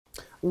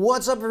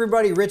What's up,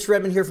 everybody? Rich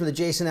Redmond here from the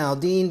Jason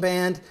Aldean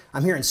Band.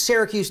 I'm here in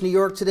Syracuse, New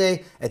York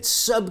today at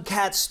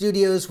Subcat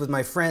Studios with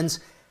my friends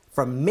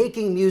from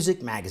Making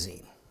Music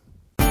magazine.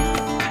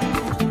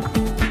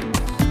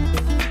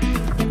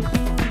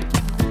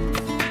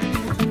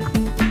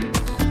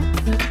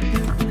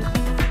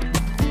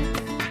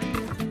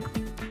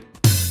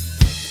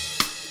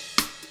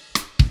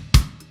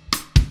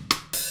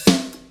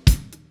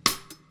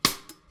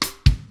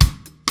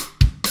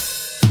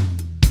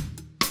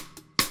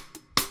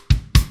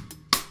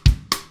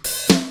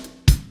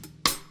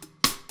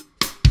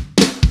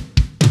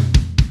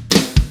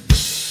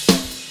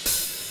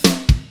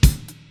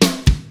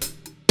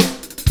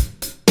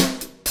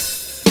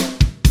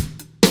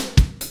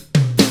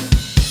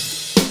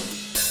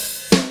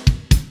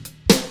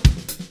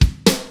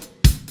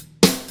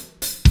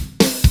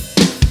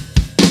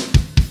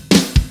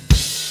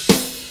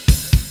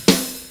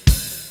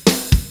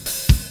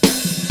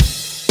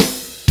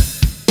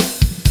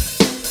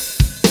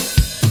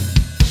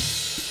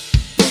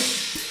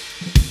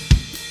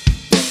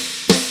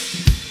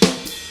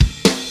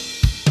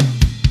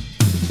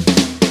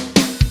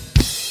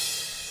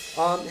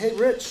 Hey,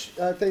 Rich,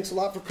 thanks a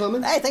lot for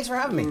coming. Hey, thanks for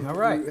having me. All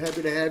right. We're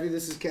happy to have you.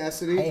 This is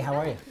Cassidy. Hey, how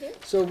are you?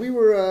 So we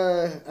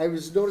were, I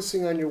was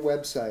noticing on your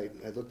website,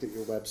 I looked at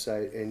your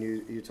website, and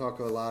you talk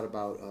a lot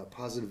about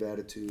positive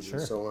attitudes and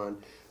so on.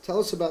 Tell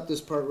us about this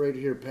part right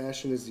here.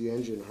 Passion is the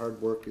engine,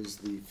 hard work is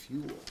the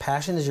fuel.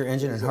 Passion is your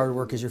engine and hard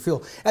work is your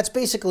fuel. That's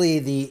basically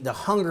the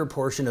hunger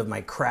portion of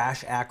my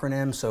CRASH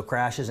acronym. So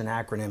CRASH is an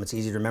acronym. It's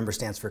easy to remember.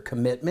 Stands for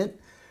commitment,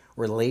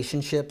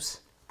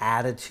 relationships,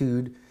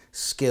 attitude,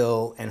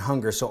 skill, and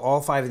hunger. So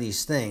all five of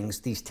these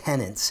things, these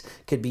tenets,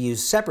 could be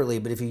used separately,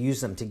 but if you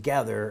use them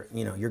together,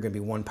 you know, you're going to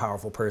be one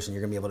powerful person.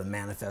 You're going to be able to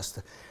manifest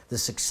the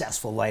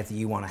successful life that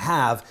you want to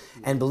have.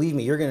 And believe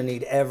me, you're going to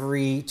need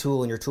every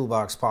tool in your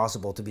toolbox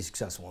possible to be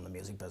successful in the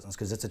music business,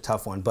 because it's a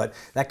tough one. But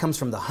that comes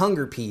from the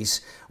hunger piece,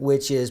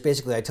 which is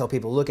basically, I tell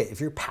people, look, if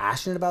you're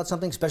passionate about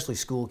something, especially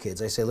school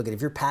kids, I say, look, if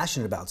you're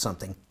passionate about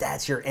something,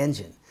 that's your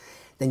engine.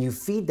 Then you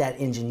feed that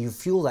engine, you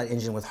fuel that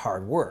engine with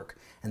hard work.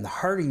 And the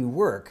harder you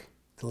work,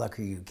 the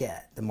luckier you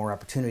get, the more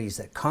opportunities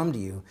that come to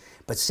you.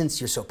 But since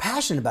you're so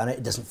passionate about it,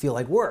 it doesn't feel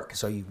like work.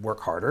 So you work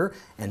harder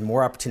and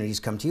more opportunities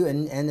come to you,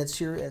 and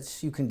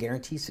you can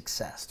guarantee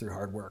success through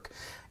hard work.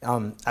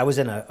 I was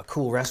in a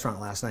cool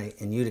restaurant last night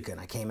in Utica, and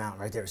I came out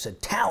and right there it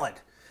said, talent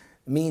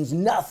means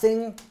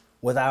nothing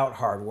without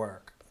hard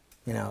work.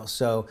 You know,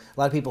 so a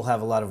lot of people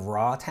have a lot of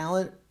raw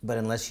talent, but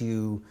unless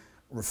you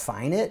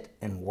refine it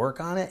and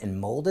work on it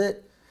and mold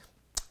it,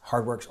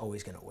 hard work's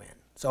always gonna win.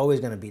 It's always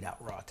gonna beat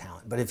out raw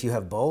talent. But if you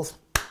have both,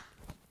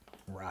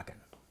 rocking.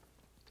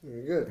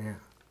 Very good. Yeah.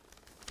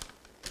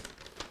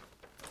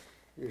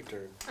 Your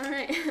turn. All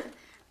right.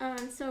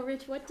 So,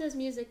 Rich, what does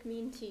music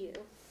mean to you?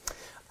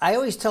 I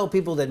always tell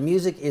people that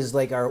music is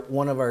like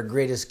one of our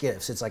greatest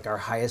gifts. It's like our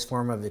highest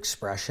form of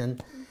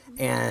expression.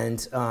 Mm-hmm.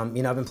 And,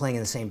 you know, I've been playing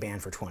in the same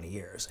band for 20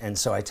 years. And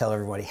so I tell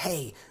everybody,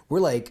 hey, we're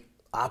like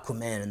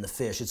Aquaman and the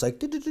fish. It's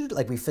like,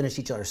 like we finish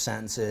each other's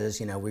sentences.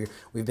 You know, we've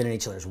been in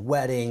each other's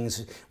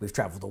weddings. We've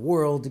traveled the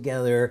world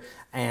together,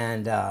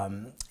 and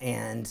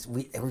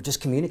we're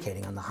just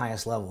communicating on the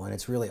highest level, and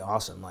it's really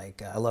awesome.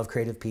 Like I love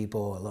creative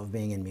people. I love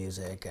being in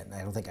music, and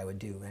I don't think I would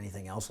do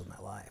anything else with my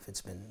life. It's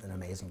been an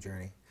amazing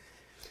journey.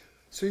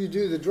 So you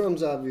do the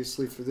drums,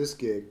 obviously, for this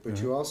gig,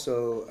 but you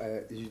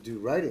also you do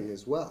writing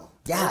as well.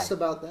 Yeah. Tell us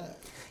about that.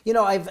 You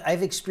know,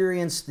 I've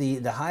experienced the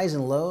highs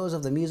and lows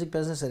of the music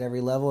business at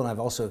every level, and I've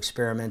also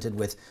experimented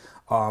with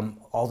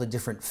all the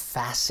different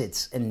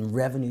facets and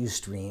revenue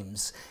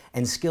streams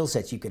and skill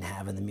sets you can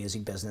have in the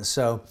music business.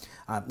 So,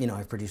 you know,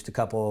 I've produced a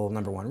couple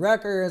 #1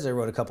 records. I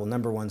wrote a couple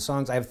 #1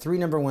 songs. I have 3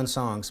 #1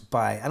 songs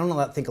by, I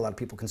don't think a lot of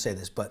people can say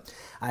this, but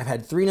I've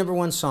had 3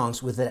 #1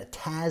 songs with a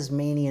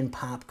Tasmanian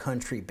pop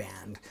country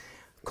band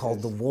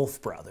called the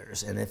Wolf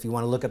Brothers. And if you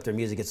want to look up their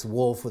music, it's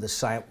Wolf with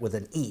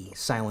an E,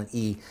 silent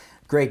E.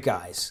 Great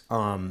guys,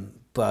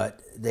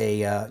 but they,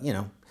 you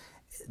know,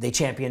 they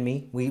championed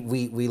me.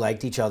 We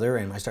liked each other,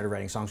 and I started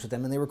writing songs with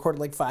them, and they recorded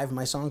like 5 of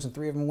my songs, and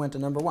 3 of them went to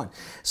 #1.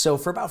 So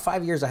for about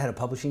 5 years, I had a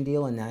publishing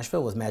deal in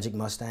Nashville with Magic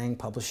Mustang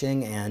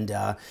Publishing, and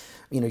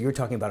you know, you were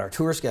talking about our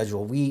tour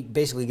schedule. We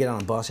basically get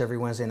on a bus every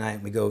Wednesday night,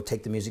 and we go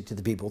take the music to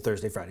the people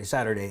Thursday, Friday,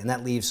 Saturday, and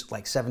that leaves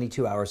like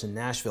 72 hours in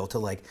Nashville to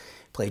like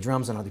play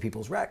drums on other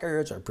people's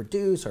records, or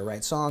produce, or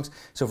write songs.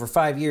 So for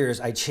 5 years,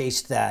 I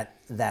chased that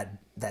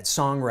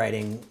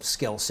songwriting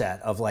skill set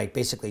of like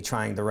basically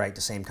trying to write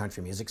the same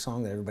country music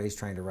song that everybody's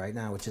trying to write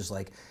now, which is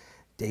like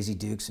Daisy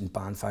Dukes and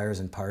bonfires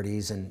and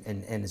parties, and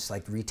it's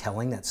like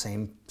retelling that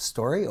same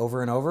story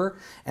over and over.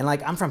 And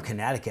like, I'm from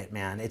Connecticut,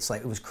 man. It's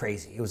like, it was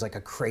crazy. It was like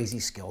a crazy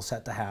skill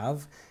set to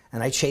have.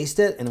 And I chased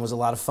it, and it was a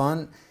lot of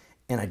fun.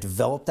 And I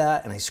developed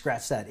that, and I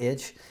scratched that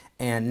itch.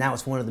 And now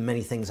it's one of the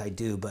many things I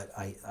do, but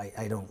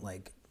I don't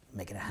like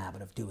make it a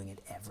habit of doing it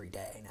every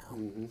day now.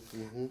 Mm-hmm,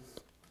 mm-hmm.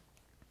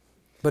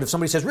 But if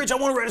somebody says, Rich, I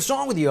want to write a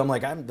song with you, I'm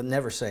like, I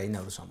never say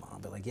no to someone. I'll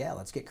be like, yeah,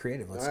 let's get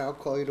creative. All right, I'll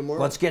call you tomorrow.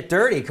 Let's get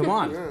dirty. Come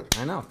on. Yeah.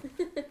 I know.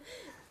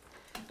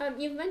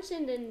 You've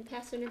mentioned in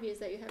past interviews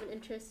that you have an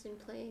interest in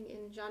playing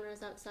in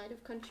genres outside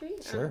of country.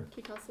 Sure. Can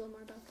you tell us a little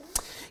more about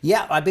that?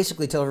 Yeah, I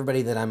basically tell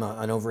everybody that I'm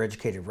an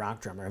overeducated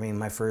rock drummer. I mean,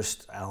 my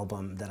first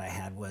album that I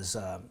had was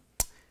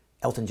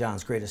Elton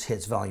John's Greatest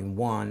Hits Volume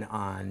 1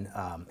 on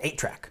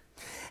 8-track.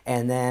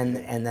 And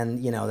then,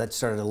 you know, that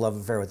started a love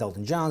affair with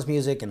Elton John's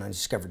music, and I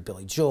discovered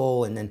Billy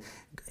Joel, and then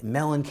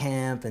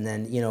Mellencamp, and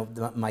then, you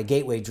know, my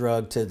gateway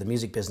drug to the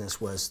music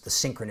business was the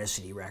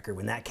Synchronicity record.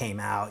 When that came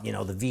out, you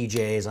know, the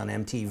VJs on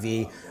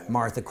MTV,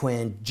 Martha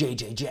Quinn,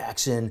 J.J.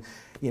 Jackson,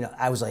 you know,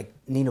 I was like,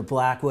 Nina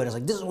Blackwood, I was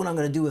like, this is what I'm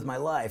going to do with my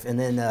life. And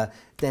then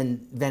Van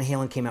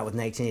Halen came out with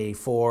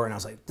 1984, and I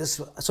was like,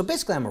 this. So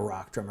basically, I'm a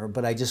rock drummer,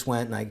 but I just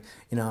went and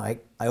I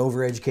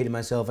overeducated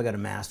myself. I got a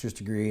master's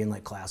degree in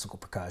like classical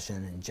percussion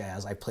and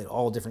jazz. I played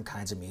all different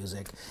kinds of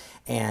music,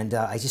 and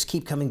I just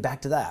keep coming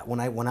back to that. When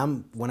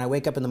I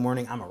wake up in the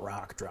morning, I'm a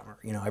rock drummer.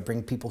 You know, I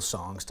bring people's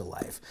songs to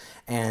life,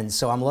 and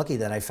so I'm lucky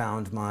that I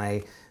found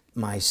my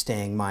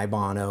Sting, my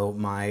Bono,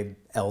 my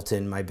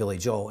Elton, my Billy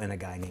Joel, and a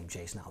guy named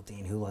Jason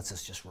Aldean who lets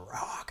us just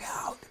rock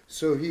out.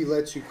 So he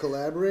lets you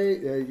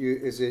collaborate?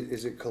 Is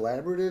it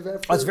collaborative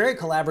effort? Oh, it's very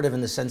collaborative in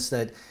the sense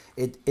that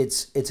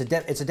it's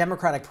a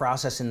democratic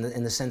process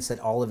in the sense that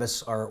all of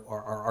us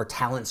our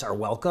talents are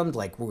welcomed.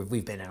 Like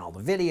we've been in all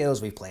the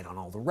videos, we've played on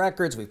all the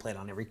records, we've played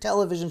on every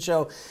television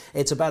show.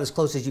 It's about as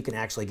close as you can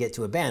actually get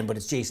to a band, but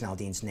it's Jason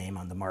Aldean's name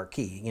on the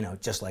marquee, you know,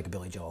 just like a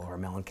Billy Joel or a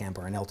Mellencamp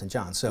or an Elton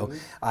John. So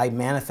I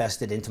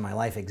manifested into my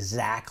life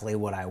exactly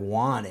what I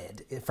wanted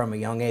from a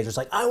young age. It's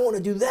like, I want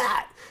to do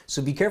that.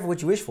 So be careful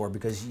what you wish for,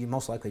 because you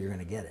most likely you're going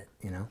to get it,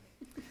 you know?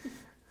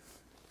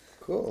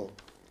 Cool.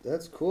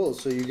 That's cool.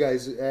 So you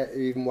guys,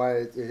 even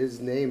why his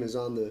name is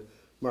on the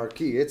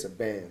marquee, it's a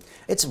band.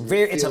 It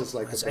really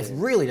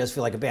does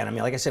feel like a band. I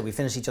mean, like I said, we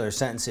finish each other's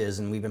sentences,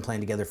 and we've been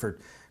playing together for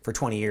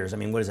 20 years. I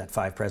mean, what is that,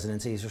 5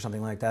 presidencies or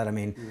something like that? I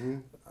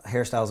mean,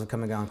 hairstyles have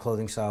come and gone,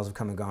 clothing styles have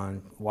come and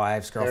gone,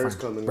 wives,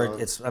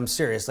 girlfriends. I'm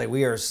serious. Like,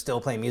 we are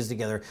still playing music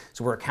together,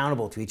 so we're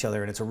accountable to each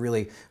other, and it's a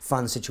really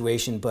fun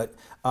situation. But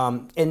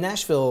in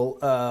Nashville,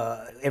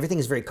 everything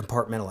is very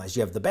compartmentalized.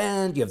 You have the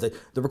band, you have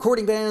the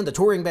recording band, the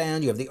touring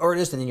band, you have the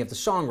artist, and then you have the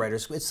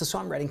songwriters. It's the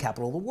songwriting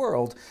capital of the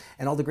world,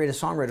 and all the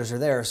greatest songwriters are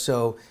there.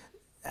 So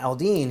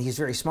Aldean, he's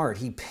very smart.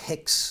 He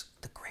picks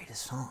the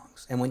greatest songs.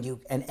 And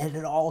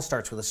it all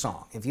starts with a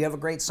song. If you have a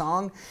great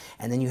song,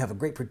 and then you have a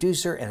great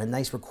producer and a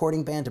nice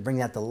recording band to bring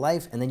that to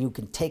life, and then you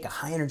can take a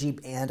high energy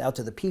band out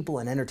to the people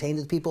and entertain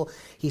the people,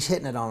 he's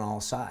hitting it on all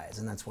sides,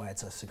 and that's why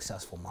it's a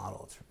successful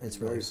model. It's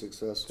really very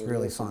successful. It's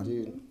really yes, fun.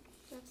 Indeed.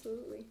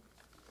 Absolutely.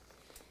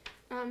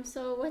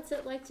 So what's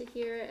it like to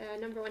hear a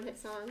 #1 hit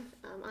song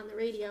on the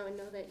radio and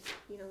know that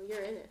you're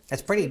in it?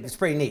 It's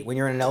pretty neat when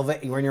you're in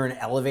an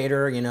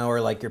elevator, you know,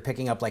 or like you're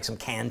picking up like some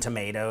canned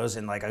tomatoes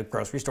in like a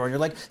grocery store, and you're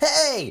like,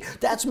 hey,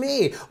 that's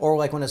me. Or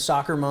like when a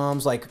soccer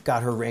mom's like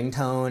got her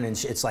ringtone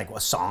and it's like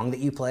a song that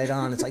you played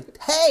on. It's like,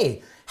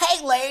 hey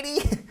lady,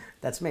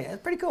 that's me.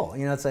 It's pretty cool.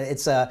 You know,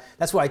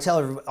 that's why I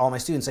tell all my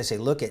students. I say,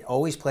 look,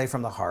 always play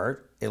from the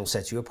heart. It'll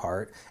set you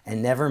apart,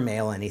 and never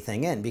mail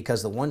anything in,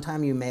 because the one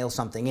time you mail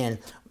something in,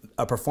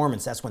 a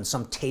performance, that's when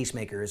some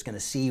tastemaker is going to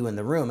see you in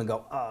the room and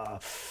go,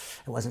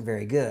 it wasn't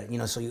very good. You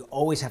know, so you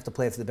always have to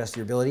play it to the best of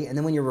your ability. And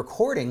then when you're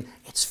recording,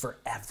 it's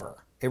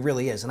forever. It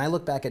really is. And I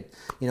look back at,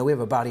 you know, we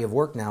have a body of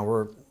work now.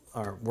 We're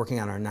working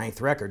on our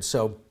 9th record.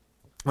 So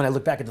when I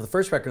look back into the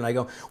first record and I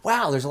go,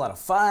 wow, there's a lot of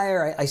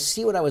fire. I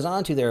see what I was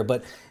onto there,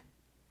 but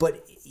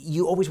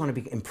you always want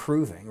to be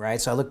improving, right?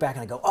 So I look back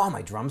and I go, oh,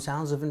 my drum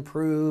sounds have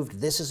improved,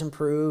 this has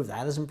improved,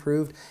 that has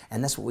improved,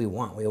 and that's what we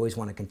want. We always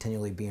want to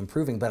continually be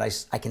improving, but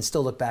I can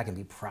still look back and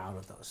be proud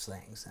of those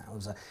things.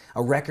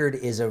 A record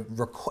is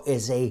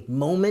a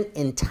moment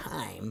in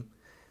time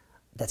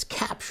that's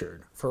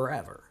captured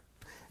forever.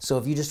 So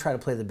if you just try to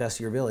play the best of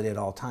your ability at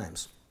all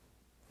times,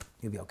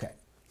 you'll be okay.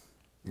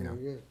 You know?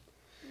 Yeah.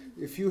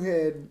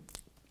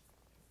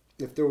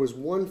 If there was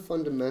one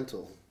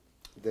fundamental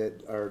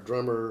that our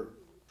drummer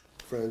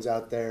friends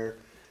out there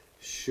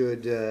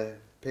should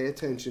pay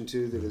attention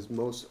to that is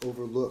most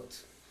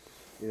overlooked,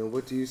 you know,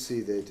 what do you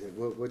see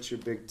what's your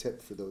big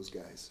tip for those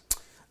guys?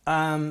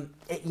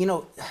 You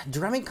know,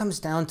 drumming comes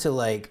down to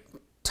like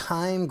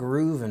time,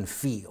 groove, and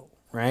feel,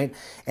 right?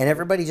 And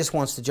everybody just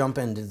wants to jump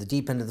into the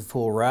deep end of the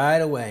pool right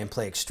away and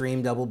play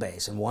extreme double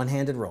bass and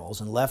one-handed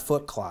rolls and left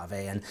foot clave,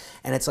 and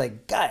it's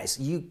like, guys,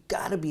 you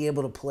got to be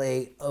able to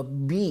play a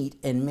beat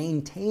and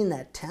maintain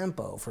that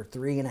tempo for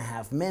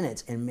 3.5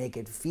 minutes and make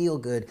it feel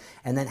good,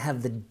 and then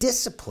have the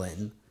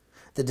discipline,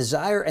 the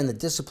desire and the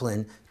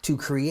discipline to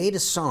create a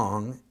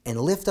song and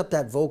lift up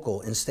that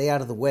vocal and stay out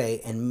of the way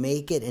and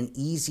make it an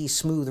easy,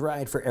 smooth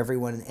ride for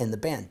everyone in the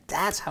band.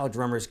 That's how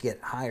drummers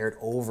get hired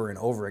over and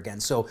over again.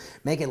 So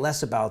make it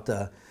less about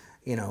the,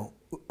 you know,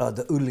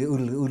 the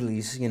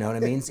oodlies, you know what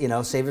I mean? You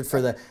know, save it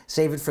for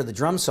the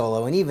drum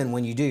solo. And even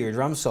when you do your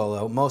drum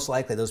solo, most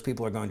likely those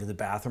people are going to the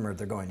bathroom or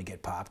they're going to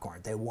get popcorn.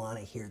 They want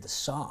to hear the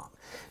song.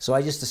 So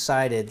I just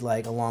decided,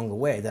 like, along the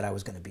way that I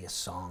was going to be a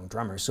song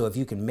drummer. So if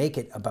you can make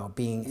it about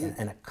being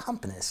an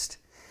accompanist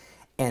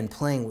and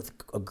playing with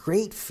a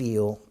great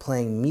feel,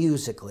 playing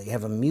musically,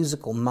 have a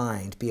musical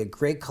mind, be a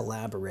great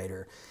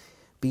collaborator,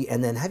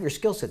 and then have your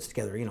skill sets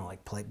together, you know,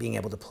 like being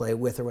able to play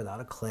with or without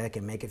a click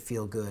and make it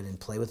feel good, and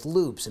play with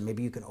loops, and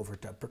maybe you can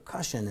overdub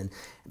percussion, and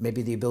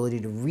maybe the ability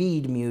to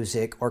read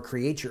music or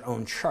create your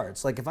own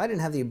charts. Like if I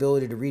didn't have the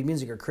ability to read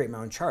music or create my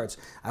own charts,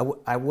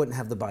 I wouldn't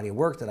have the body of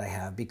work that I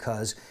have,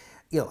 because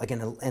you know, like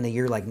in a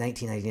year like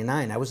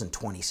 1999, I was in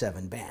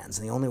 27 bands.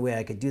 And the only way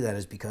I could do that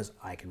is because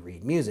I could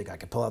read music. I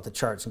could pull out the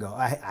charts and go,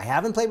 I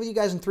haven't played with you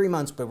guys in 3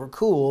 months, but we're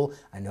cool.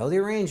 I know the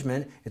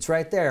arrangement. It's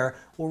right there.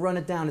 We'll run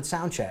it down at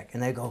sound check.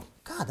 And they go,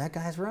 God, that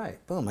guy's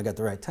right. Boom, I got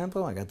the right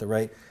tempo. I got the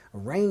right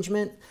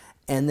arrangement.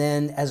 And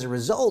then as a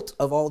result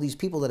of all these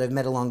people that I've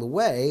met along the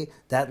way,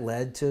 that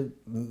led to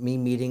me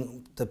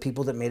meeting the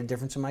people that made a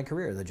difference in my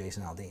career, the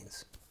Jason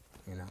Aldeans.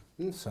 You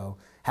know, so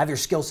have your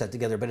skill set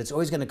together, but it's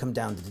always going to come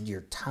down to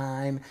your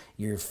time,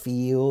 your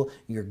feel,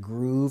 your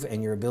groove,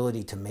 and your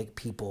ability to make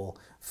people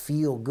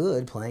feel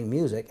good playing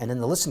music, and then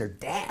the listener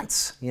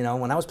dance. You know,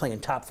 when I was playing in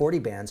top 40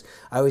 bands,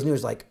 I always knew it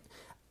was like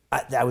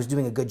I was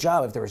doing a good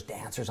job if there was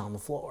dancers on the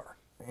floor.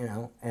 You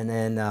know, and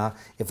then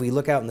if we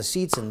look out in the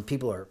seats and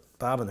people are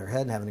bobbing their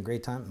head and having a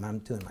great time, I'm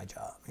doing my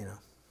job. You know.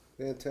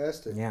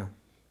 Fantastic. Yeah.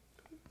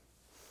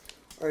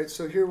 All right,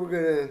 so here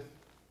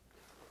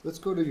let's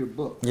go to your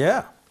book.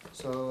 Yeah.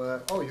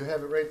 So, oh, you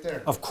have it right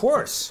there. Of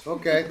course.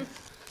 Okay.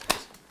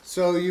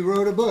 So you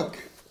wrote a book.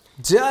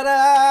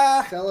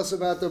 Ta-da! Tell us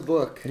about the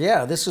book.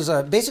 Yeah, this is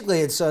basically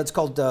it's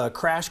called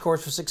Crash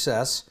Course for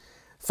Success: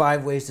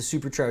 5 Ways to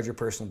Supercharge Your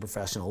Personal and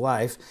Professional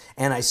Life.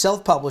 And I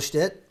self-published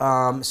it.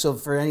 So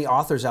for any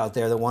authors out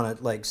there that want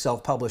to like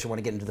self-publish or want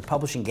to get into the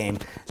publishing game,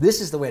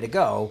 this is the way to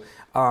go.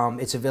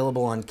 It's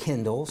available on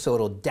Kindle, so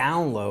it'll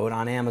download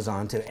on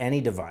Amazon to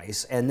any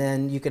device, and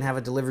then you can have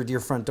it delivered to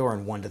your front door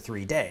in 1 to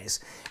 3 days.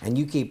 And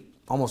you keep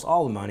almost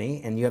all the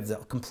money, and you have the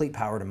complete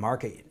power to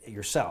market it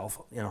yourself,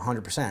 you know,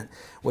 100%,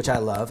 which I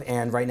love.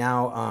 And right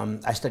now,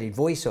 I studied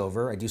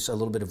voiceover. I do a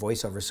little bit of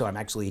voiceover, so I'm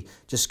actually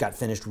just got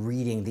finished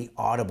reading the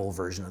Audible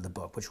version of the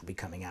book, which will be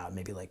coming out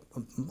maybe like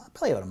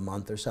probably about a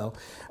month or so.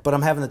 But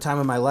I'm having the time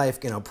of my life,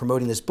 you know,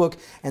 promoting this book,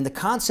 and the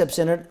concepts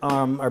in it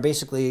are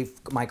basically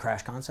my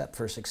crash concept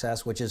for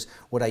success, which is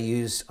what I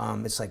use.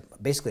 It's like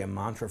basically a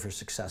mantra for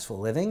successful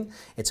living.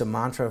 It's a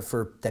mantra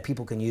that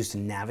people can use to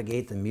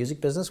navigate the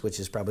music business, which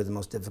is probably the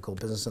most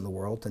difficult business in the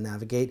world to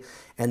navigate.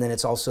 And then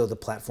it's also the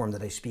platform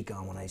that I speak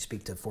on when I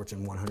speak to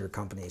Fortune 100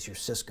 companies, your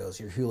Cisco's,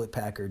 your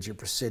Hewlett-Packards, your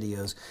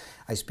Presidios.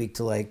 I speak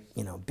to, like,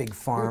 you know, big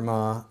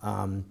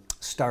pharma,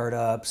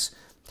 startups,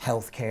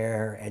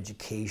 healthcare,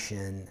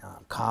 education,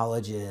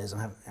 colleges.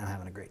 I'm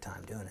having a great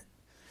time doing it.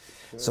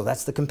 Yeah. So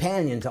that's the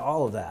companion to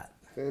all of that.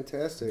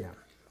 Fantastic. Yeah.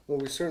 Well,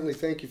 we certainly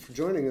thank you for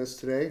joining us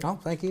today. Oh,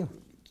 thank you.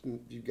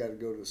 You've got to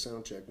go to the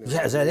sound check now.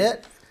 Yeah, is that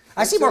it?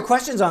 I see more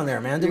questions on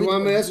there, man. Do you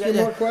want me to ask you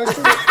more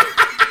questions?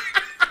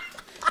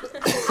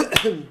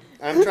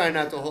 I'm trying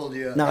not to hold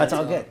you up. No, it's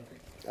all good.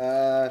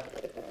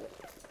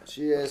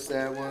 She asked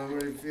that one.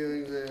 What are you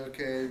feeling?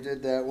 Okay,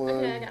 did that one.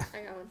 Okay,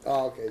 I got one.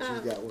 Oh, okay, she's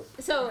got one.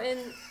 So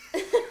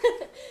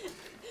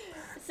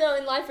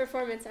in live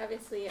performance,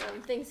 obviously,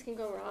 things can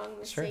go wrong,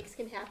 mistakes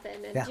can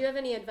happen. And do you have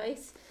any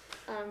advice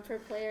for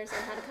players on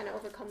how to kind of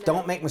overcome that?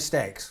 Don't make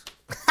mistakes.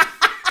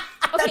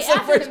 Okay,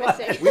 after the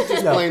mistake. We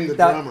just blame the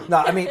drummer. No,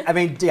 I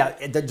mean,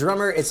 yeah, the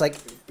drummer. It's like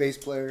bass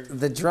player.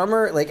 The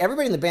drummer, like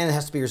everybody in the band,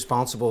 has to be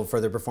responsible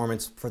for their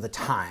performance for the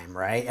time,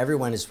 right?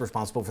 Everyone is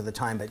responsible for the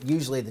time, but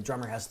usually the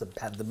drummer has to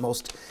have the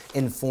most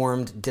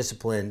informed,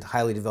 disciplined,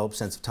 highly developed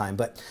sense of time.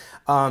 But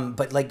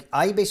like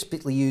I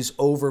basically use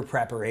over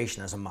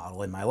preparation as a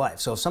model in my life.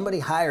 So if somebody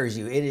hires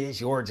you, it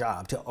is your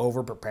job to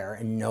over prepare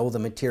and know the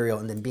material,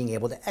 and then being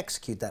able to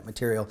execute that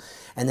material,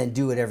 and then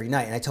do it every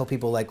night. And I tell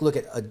people, like, look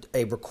at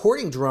a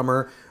recording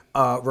drummer.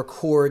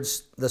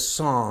 Records the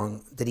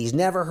song that he's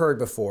never heard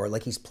before,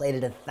 like he's played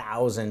it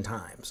 1,000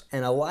 times.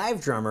 And a live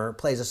drummer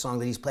plays a song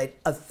that he's played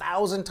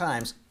 1,000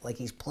 times, like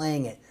he's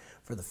playing it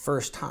for the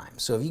first time.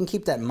 So if you can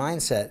keep that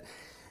mindset,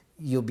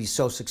 you'll be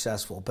so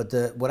successful. But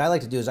what I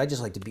like to do is I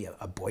just like to be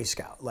a Boy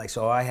Scout. Like,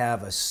 so I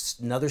have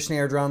another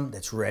snare drum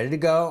that's ready to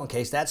go in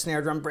case that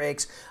snare drum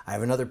breaks. I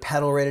have another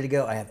pedal ready to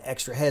go. I have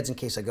extra heads in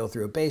case I go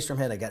through a bass drum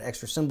head. I got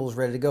extra cymbals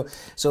ready to go.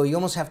 So you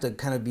almost have to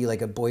kind of be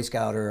like a Boy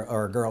Scout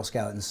or a Girl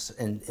Scout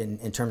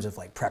in terms of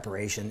like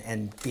preparation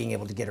and being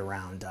able to get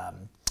around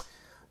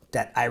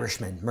that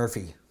Irishman,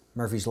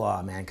 Murphy's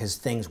Law, man, because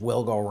things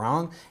will go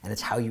wrong, and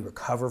it's how you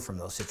recover from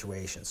those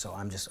situations. So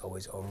I'm just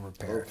always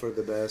over-prepared. Hope for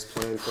the best,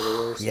 plan for the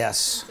worst.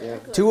 Yes. Yeah.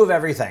 2 of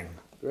everything.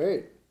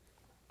 Great.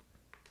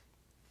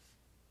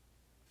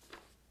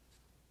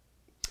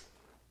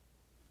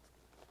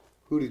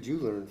 Who did you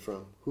learn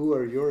from? Who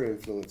are your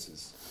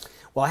influences?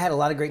 Well, I had a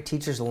lot of great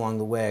teachers along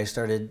the way. I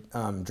started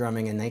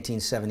drumming in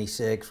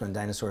 1976 when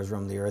dinosaurs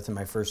roamed the earth, and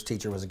my first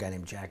teacher was a guy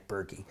named Jack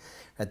Berkey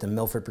at the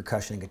Milford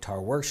Percussion and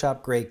Guitar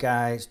Workshop. Great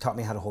guy. Taught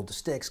me how to hold the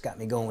sticks, got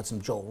me going with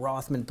some Joel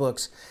Rothman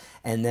books.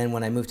 And then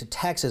when I moved to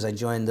Texas, I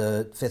joined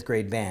the 5th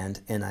grade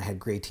band, and I had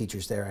great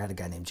teachers there. I had a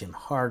guy named Jim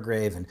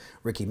Hargrave and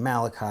Ricky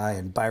Malachi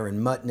and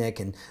Byron Mutnick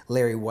and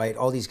Larry White,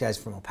 all these guys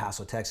from El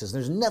Paso, Texas.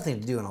 There's nothing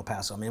to do in El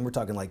Paso. I mean, we're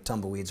talking like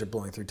tumbleweeds are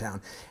blowing through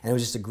town. And it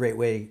was just a great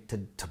way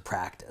to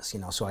practice, you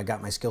know. So I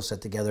got my skill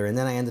set together, and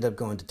then I ended up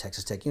going to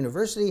Texas Tech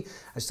University.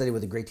 I studied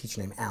with a great teacher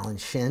named Alan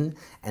Shin.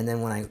 And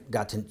then when I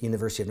got to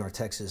University of North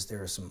Texas,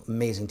 there are some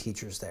amazing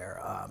teachers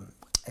there.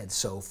 Ed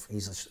Soph,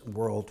 he's a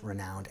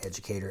world-renowned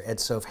educator. Ed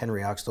Soph,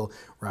 Henry Oxtel,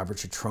 Robert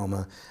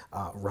Chitroma,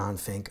 Ron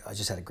Fink. I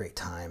just had a great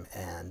time.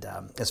 And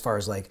as far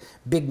as like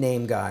big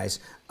name guys,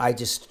 I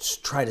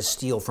just try to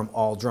steal from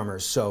all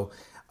drummers. So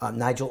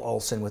Nigel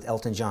Olsson with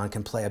Elton John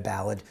can play a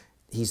ballad.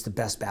 He's the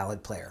best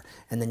ballad player.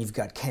 And then you've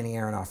got Kenny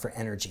Aronoff for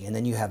energy. And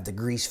then you have the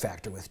Grease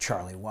Factor with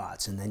Charlie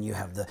Watts. And then you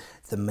have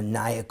the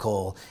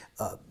maniacal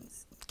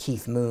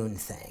Keith Moon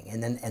thing,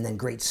 and then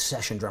great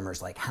session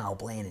drummers like Hal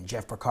Blaine and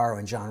Jeff Porcaro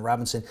and John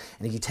Robinson.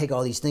 And if you take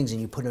all these things and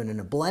you put it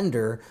in a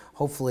blender,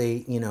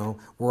 hopefully, you know,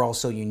 we're all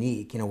so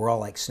unique. You know, we're all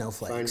like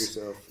snowflakes.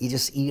 Find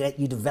yourself.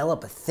 You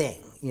develop a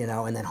thing, you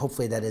know, and then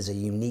hopefully that is a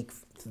unique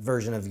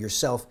version of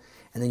yourself.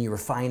 And then you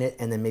refine it,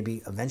 and then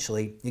maybe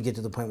eventually you get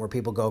to the point where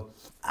people go,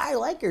 I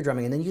like your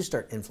drumming, and then you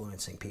start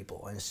influencing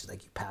people, and it's just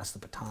like you pass the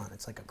baton.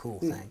 It's like a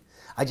cool thing.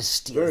 I just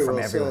steal from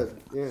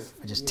everyone. Yeah.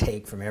 I just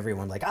take from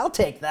everyone. Like, I'll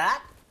take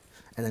that.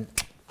 And then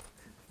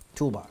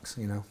toolbox,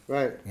 you know?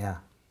 Right. Yeah.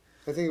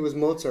 I think it was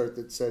Mozart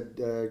that said,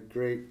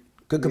 great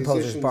Good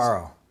composers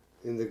borrow.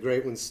 And the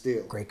great ones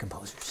steal. Great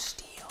composers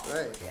steal.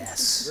 Right.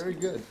 Yes. Very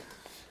good.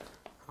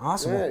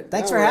 Awesome. Right.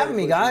 Thanks Now for we're having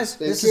me, guys.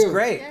 Thank This you. is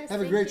great. Yes, Have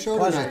a thank great you show so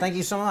Pleasure. tonight. much. Thank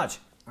you so much.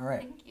 All right.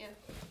 Thank you.